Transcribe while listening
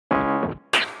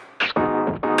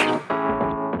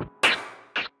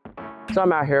So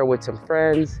I'm out here with some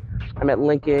friends. I'm at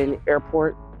Lincoln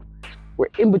Airport. We're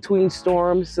in between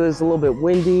storms, so it's a little bit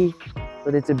windy,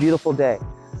 but it's a beautiful day.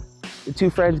 The two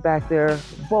friends back there,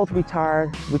 both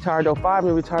retired 05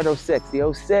 and retired 06.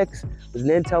 The 06 was an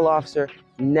intel officer.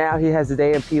 Now he has his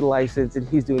AMP license and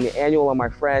he's doing the annual on my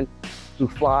friend who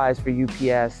flies for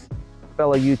UPS,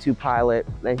 fellow U-2 pilot,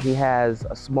 and he has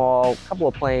a small couple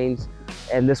of planes,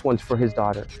 and this one's for his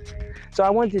daughter. So I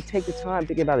wanted to take the time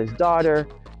thinking about his daughter,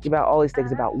 thinking about all these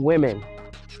things about women.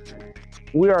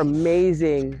 We are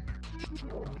amazing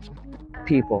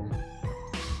people.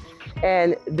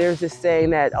 And there's this saying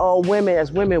that, oh, women,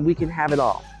 as women, we can have it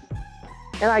all.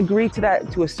 And I agree to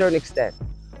that to a certain extent.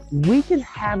 We can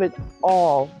have it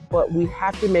all, but we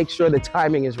have to make sure the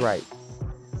timing is right.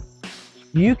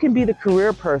 You can be the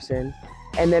career person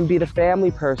and then be the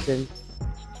family person,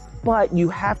 but you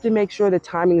have to make sure the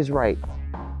timing is right.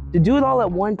 To do it all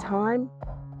at one time,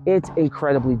 it's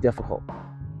incredibly difficult.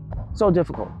 So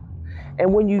difficult.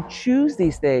 And when you choose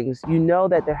these things, you know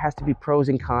that there has to be pros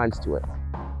and cons to it.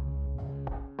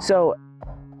 So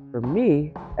for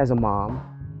me, as a mom,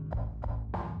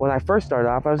 when I first started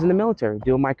off, I was in the military,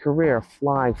 doing my career,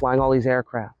 flying all these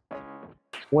aircraft.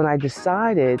 When I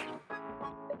decided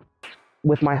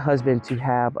with my husband to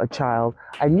have a child,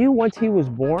 I knew once he was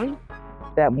born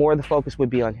that more of the focus would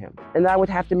be on him. And I would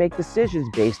have to make decisions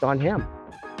based on him.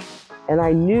 And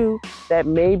I knew that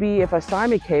maybe if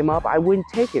assignment came up, I wouldn't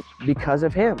take it because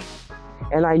of him.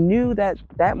 And I knew that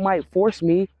that might force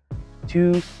me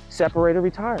to separate or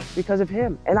retire because of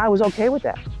him. And I was okay with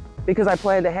that because I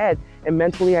planned ahead and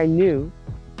mentally I knew,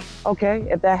 okay,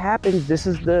 if that happens, this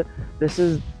is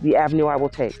the avenue I will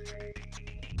take.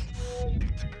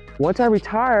 Once I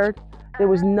retired, there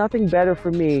was nothing better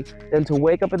for me than to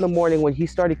wake up in the morning when he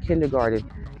started kindergarten,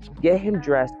 get him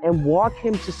dressed and walk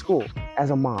him to school as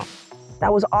a mom.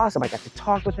 That was awesome. I got to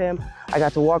talk with him. I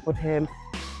got to walk with him.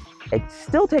 I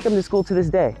still take him to school to this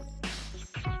day.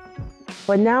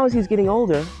 But now as he's getting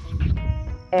older,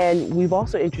 and we've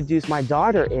also introduced my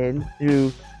daughter in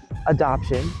through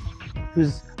adoption,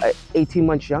 who's 18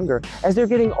 months younger. As they're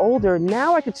getting older,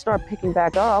 now I could start picking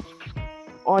back up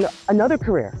on another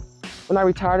career. When I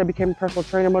retired, I became a personal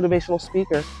trainer, motivational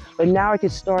speaker, but now I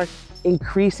could start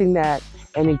increasing that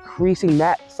and increasing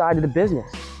that side of the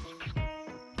business.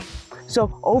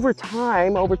 So over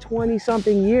time, over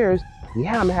 20-something years,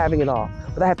 yeah, I'm having it all,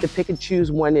 but I have to pick and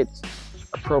choose when it's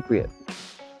appropriate.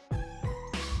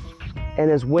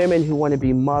 And as women who want to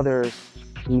be mothers,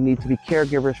 who need to be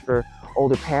caregivers for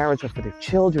older parents or for their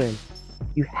children,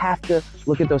 you have to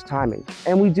look at those timings.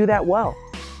 And we do that well.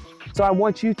 So I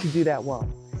want you to do that well.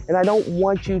 And I don't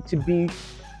want you to be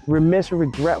remiss or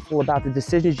regretful about the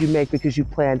decisions you make because you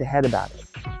planned ahead about it.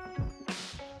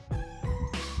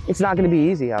 It's not going to be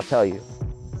easy, I'll tell you.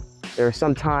 There are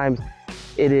sometimes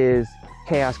it is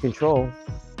chaos control.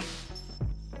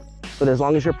 But as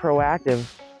long as you're proactive,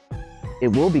 it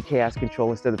will be chaos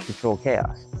control instead of control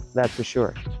chaos. That's for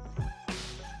sure.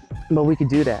 But we could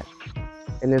do that.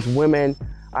 And as women,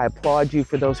 I applaud you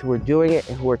for those who are doing it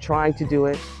and who are trying to do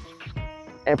it.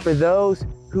 And for those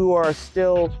who are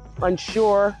still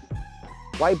unsure,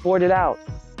 whiteboard it out,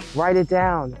 write it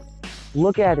down,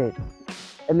 look at it,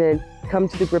 and then come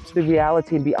to the grips with the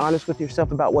reality and be honest with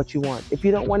yourself about what you want. If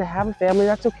you don't want to have a family,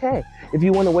 that's okay. If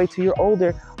you want to wait till you're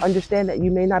older, understand that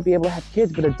you may not be able to have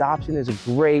kids, but adoption is a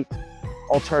great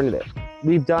alternative.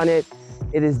 We've done it.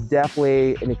 It is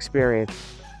definitely an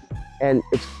experience. And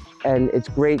it's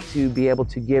great to be able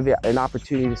to give an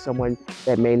opportunity to someone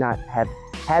that may not have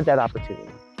had that opportunity.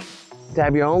 To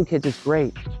have your own kids is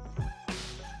great.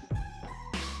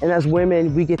 And as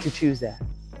women, we get to choose that.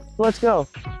 So let's go.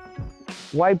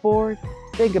 Whiteboard,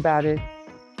 think about it,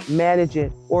 manage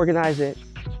it, organize it,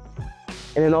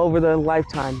 and then over the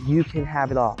lifetime, you can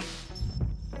have it all.